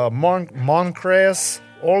 Moncrief,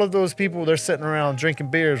 all of those people, they're sitting around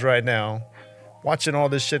drinking beers right now, watching all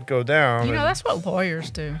this shit go down. You know, and that's what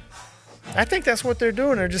lawyers do. I think that's what they're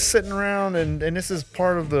doing. They're just sitting around, and this is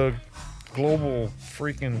part of the global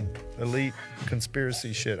freaking elite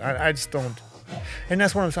conspiracy shit. I just don't. And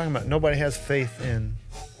that's what I'm talking about. Nobody has faith in,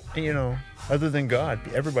 you know, other than God.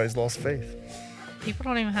 Everybody's lost faith. People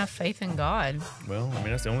don't even have faith in God. Well, I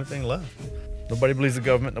mean, that's the only thing left. Nobody believes the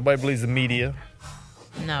government. Nobody believes the media.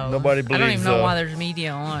 No. Nobody I don't believes, even know why there's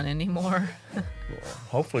media on anymore.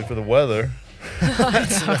 Hopefully for the weather.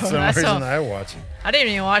 That's the only That's reason all. I watch it. I didn't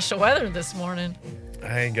even watch the weather this morning.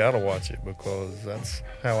 I ain't got to watch it because that's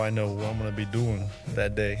how I know what I'm going to be doing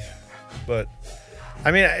that day. But,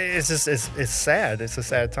 I mean, it's just, it's sad. It's a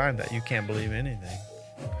sad time that you can't believe anything.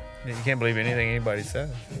 You can't believe anything anybody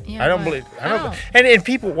says. Yeah, I don't but believe. I don't. And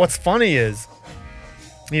people. What's funny is,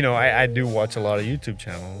 you know, I do watch a lot of YouTube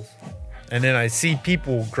channels, and then I see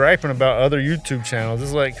people griping about other YouTube channels.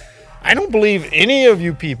 It's like, I don't believe any of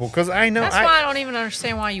you people because I know. That's why I don't even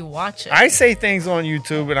understand why you watch it. I say things on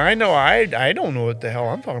YouTube, and I know I don't know what the hell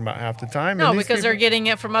I'm talking about half the time. No, and these because they're people- getting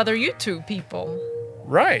it from other YouTube people.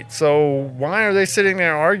 right. So why are they sitting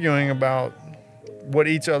there arguing about what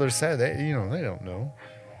each other said? They don't know.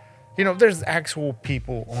 You know, there's actual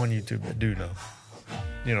people on YouTube that do know.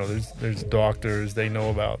 You know, there's doctors. They know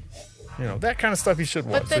about, you know, that kind of stuff you should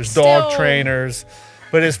watch. But There's that's dog still- trainers.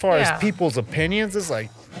 But as far Yeah. as people's opinions, it's like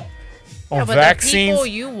Yeah, on but vaccines. the people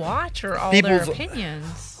you watch are all their People's-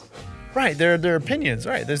 opinions. Right, their opinions.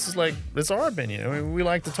 Right, this is like, it's our opinion. I mean, we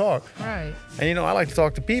like to talk. Right. And, you know, I like to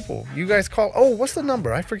talk to people. You guys call. Oh, what's the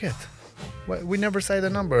number? I forget. We never say the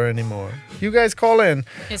number anymore. You guys call in.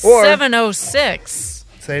 It's or 706.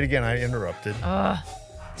 Say it again. I interrupted.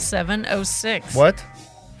 706. What?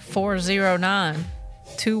 409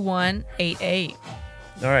 2188.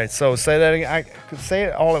 All right, so say that again. I could say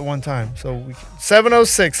it all at one time. So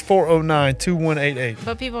 706-409-2188.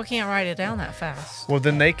 But people can't write it down that fast. Well,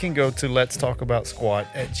 then they can go to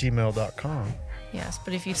letstalkaboutsquat@gmail.com. Yes,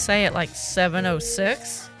 but if you say it like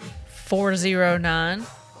 706 409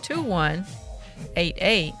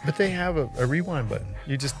 2188. But they have a rewind button.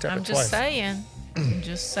 You just tap I'm it just twice. saying. I'm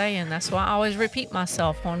just saying. That's why I always repeat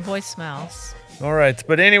myself on voicemails. All right,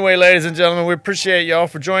 but anyway, ladies and gentlemen, we appreciate y'all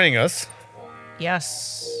for joining us.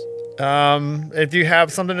 Yes. If you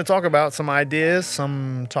have something to talk about, some ideas,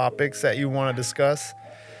 some topics that you want to discuss.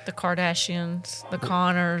 The Kardashians, the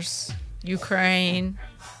Connors, Ukraine,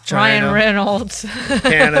 China, Ryan Reynolds,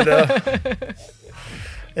 Canada.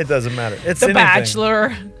 It doesn't matter. It's The anything.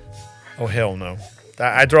 Bachelor. Oh, hell no.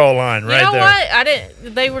 I draw a line right You know there. what? I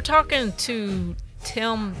didn't. They were talking to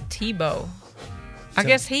Tim Tebow. I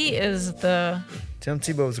guess he is the. Tim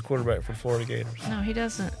Tebow is the quarterback for Florida Gators. No, he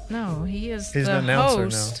doesn't. No, he is He's the an announcer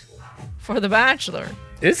host for The Bachelor.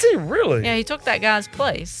 Is he really? Yeah, he took that guy's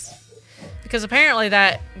place because apparently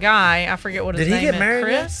that guy, I forget what his Did he name get is. married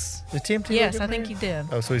yet? Chris. Did Tim Tebow Yes, get I think married? he did.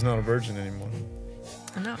 Oh, so he's not a virgin anymore.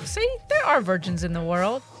 No, see, there are virgins in the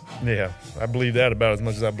world. Yeah, I believe that about as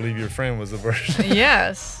much as I believe your friend was a virgin.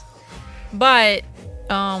 Yes, but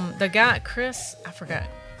the guy Chris, I forgot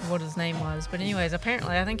what his name was, but anyways,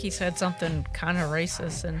 apparently I think he said something kind of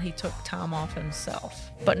racist and he took time off himself.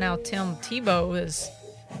 But now Tim Tebow is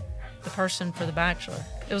the person for The Bachelor.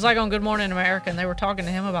 It was like on Good Morning America and they were talking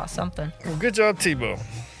to him about something. Well, good job, Tebow.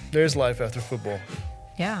 There's life after football.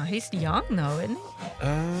 Yeah, he's young though, isn't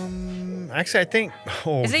he? Actually, I think.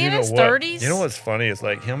 Oh, Is he you in know his what? 30s? You know what's funny? It's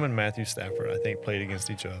like him and Matthew Stafford, I think, played against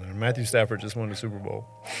each other. And Matthew Stafford just won the Super Bowl.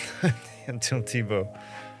 And Tim Tebow.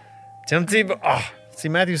 Oh, see,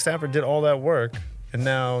 Matthew Stafford did all that work. And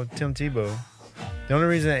now Tim Tebow. The only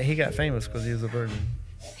reason that he got famous because he was a virgin.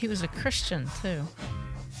 He was a Christian too.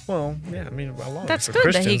 Well, yeah, I mean, a lot That's of good that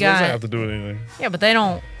Christians. he What got- does that have to do with anything? Yeah, but they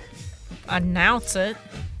don't announce it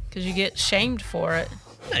because you get shamed for it.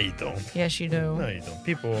 No, you don't. Yes, you do. No, you don't.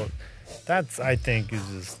 People, that's, I think, is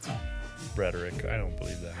just rhetoric. I don't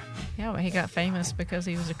believe that. Yeah, but he got famous because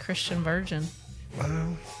he was a Christian virgin.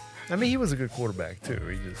 Well, I mean, he was a good quarterback, too.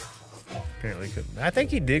 He just apparently couldn't. I think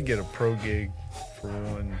he did get a pro gig for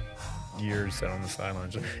 1 year, sat on the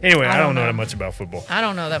sidelines. Anyway, I don't know that much about football. I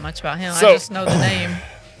don't know that much about him. So- I just know the name.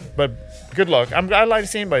 But good luck. I'd like to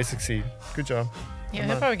see anybody succeed. Good job. Yeah,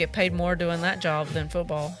 he'll probably get paid more doing that job than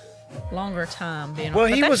football. Longer time being. Well,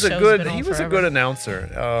 but he that was a show's good been on forever. announcer.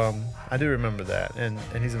 I do remember that, and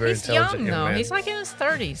he's a very He's intelligent young though. man. He's like in his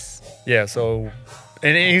 30s. Yeah, so,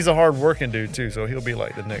 and he's a hard-working dude too. So he'll be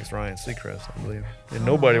like the next Ryan Seacrest, I believe. And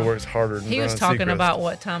nobody works harder than He Ryan was talking Seacrest. about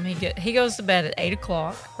what time he goes to bed at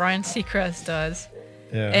 8:00. Ryan Seacrest does,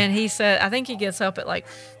 Yeah. and he said I think he gets up at like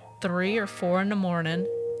 3 or 4 in the morning.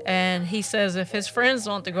 And he says if his friends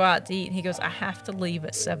want to go out to eat, he goes, I have to leave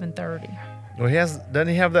at 7:30. Well, doesn't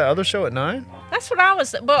he have that other show at 9 That's what I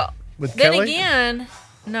was. Well, with then Kelly? again,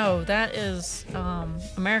 no, that is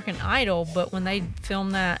American Idol. But when they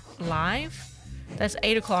film that live, that's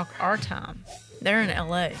 8:00 our time. They're in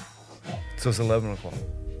LA. So it's 11 o'clock.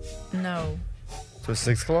 No, So it's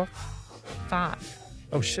 6 o'clock. 5.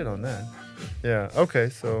 Oh shit on that. Yeah. Okay.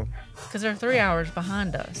 So. Because they're 3 hours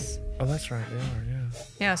behind us. Oh, that's right. They are. Yeah.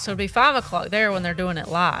 Yeah, so it'd be 5:00 there when they're doing it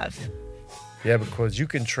live. Yeah, because you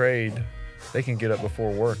can trade. They can get up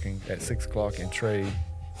before work and at 6 o'clock and trade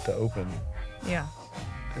the open, Yeah,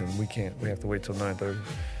 and we can't. We have to wait till 9:30.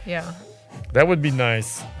 yeah. That would be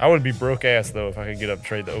nice. I would be broke ass though if I could get up and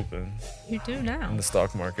trade the open You do now. in the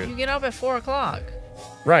stock market. You get up at 4:00.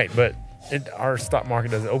 Right, but our stock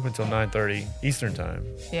market doesn't open till 9:30 Eastern time.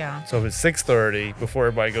 Yeah, So if it's 6:30 before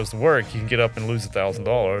everybody goes to work, you can get up and lose $1,000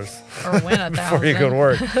 or win 1,000. before you go to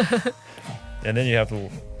work, and then you have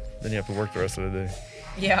to work the rest of the day.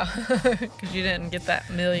 Yeah, because you didn't get that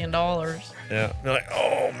 $1 million. Yeah, they're like,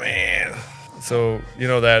 oh man. So you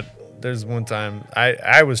know that there's one time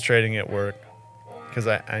I was trading at work because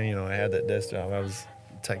I had that desk job. I was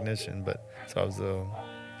a technician, but so I was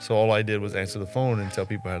so all I did was answer the phone and tell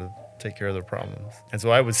people how to take care of their problems. And so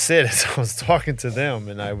I would sit as I was talking to them,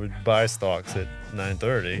 and I would buy stocks at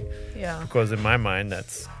 9:30 Yeah. because in my mind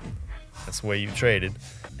that's the way you traded.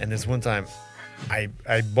 And this one time,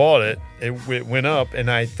 I bought it. It went up, and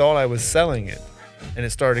I thought I was selling it. And it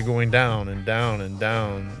started going down and down and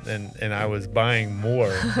down, and I was buying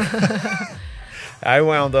more. I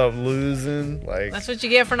wound up losing like That's what you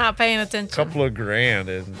get for not paying a attention. couple of grand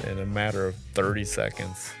in a matter of 30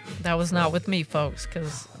 seconds. That was not with me, folks,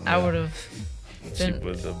 because I Yeah. would have She been.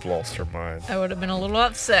 would have lost her mind. I would have been a little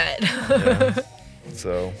upset. Yeah.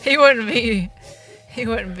 So He wouldn't be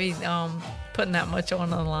putting that much on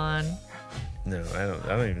the line. no,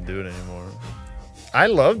 I don't even do it anymore. I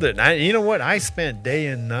loved it. You know what? I spent day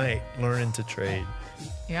and night learning to trade.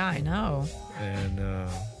 Yeah, I know.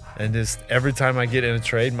 And just every time I get in a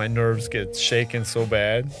trade, my nerves get shaken so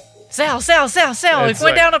bad. Sell. It It's went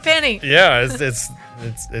like- down a penny. Yeah,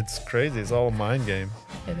 it's crazy. It's all a mind game.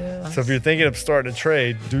 It is. So if you're thinking of starting a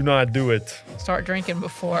trade, do not do it. Start drinking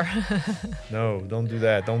before. No, don't do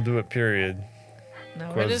that. Don't do it, period.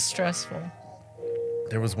 No, it 'Cause- is stressful.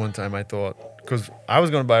 there was one time I thought, because I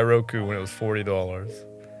was going to buy a Roku when it was $40.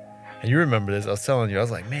 And you remember this. I was telling you, I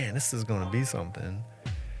was like, man, this is going to be something.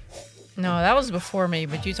 No, that was before me,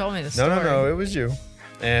 but you told me the story. No, it was you.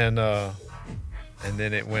 And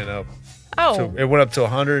then it went up. Oh. It went up to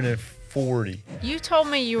 140. You told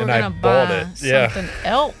me you were And I going to bought buy it. Yeah. something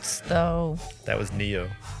else, though. That was Neo.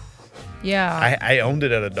 Yeah. I owned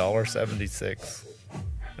it at $1.76.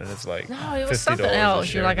 And it's like No, it was $50 something a else.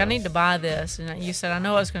 You're share like, I now. need to buy this. And you said, I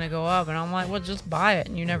know it's going to go up. And I'm like, well, just buy it.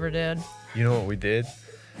 And you never did. You know what we did?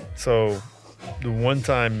 So the one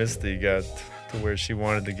time Misty got to where she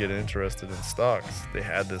wanted to get interested in stocks, they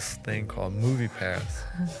had this thing called Movie Pass.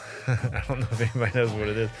 I don't know if anybody knows what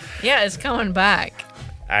it is. Yeah, it's coming back.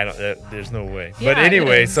 I don't. There's no way. Yeah, But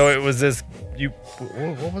anyway, it is. so it was this.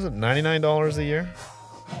 What was it? $99 a year.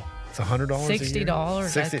 It's $100 a year.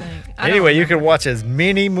 $60, I think. I don't Anyway, you remember. can watch as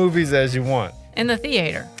many movies as you want In the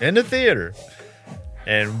theater. in the theater.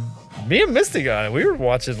 And me and Misty got it. We were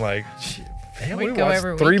watching like, man, We'd we go watched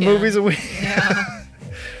every 3 weekend. movies a week. Yeah.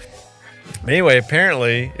 Anyway,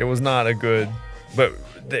 apparently it was not a good, but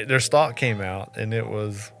their stock came out and it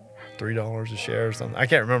was $3 a share or something. I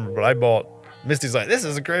can't remember, but I bought. Misty's like, this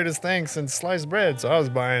is the greatest thing since sliced bread. So I was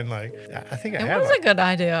buying like, I think I It had was like a good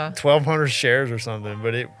idea. 1,200 shares or something.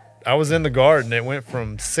 But I was in the garden. It went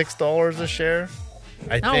from $6 a share.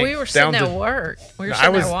 No, we were sitting down at to, work. We were No, sitting I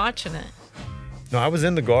was- there watching it. No, I was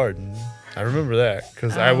in the garden. I remember that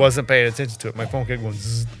because I Oh. wasn't paying attention to it. My phone kept going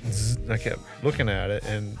zzz, zzz, and I kept looking at it.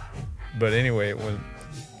 But anyway, it went.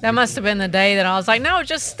 That must have been the day that I was like, no,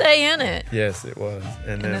 just stay in it. Yes, it was.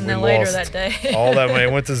 And And then then we later lost that day. all that money.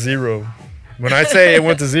 It went to zero. When I say it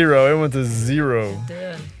went to zero, it went to zero.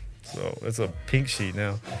 Did. So it's a pink sheet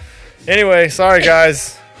now. Anyway, sorry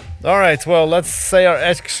guys. All right, well, let's say our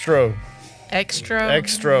extra.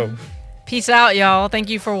 Extra. Peace out, y'all. Thank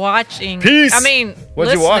you for watching. Peace. I mean,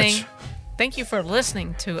 What'd you listening. watch? Thank you for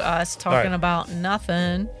listening to us talking right. about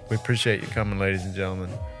nothing. We appreciate you coming, ladies and gentlemen,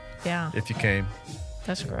 Yeah, if you came.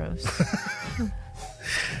 that's gross.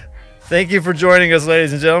 Thank you for joining us,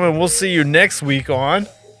 ladies and gentlemen. We'll see you next week on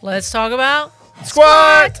Let's talk about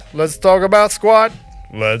Squat. Let's talk about squat.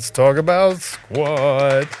 Let's talk about squat.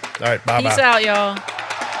 All right, bye-bye. Peace out, y'all.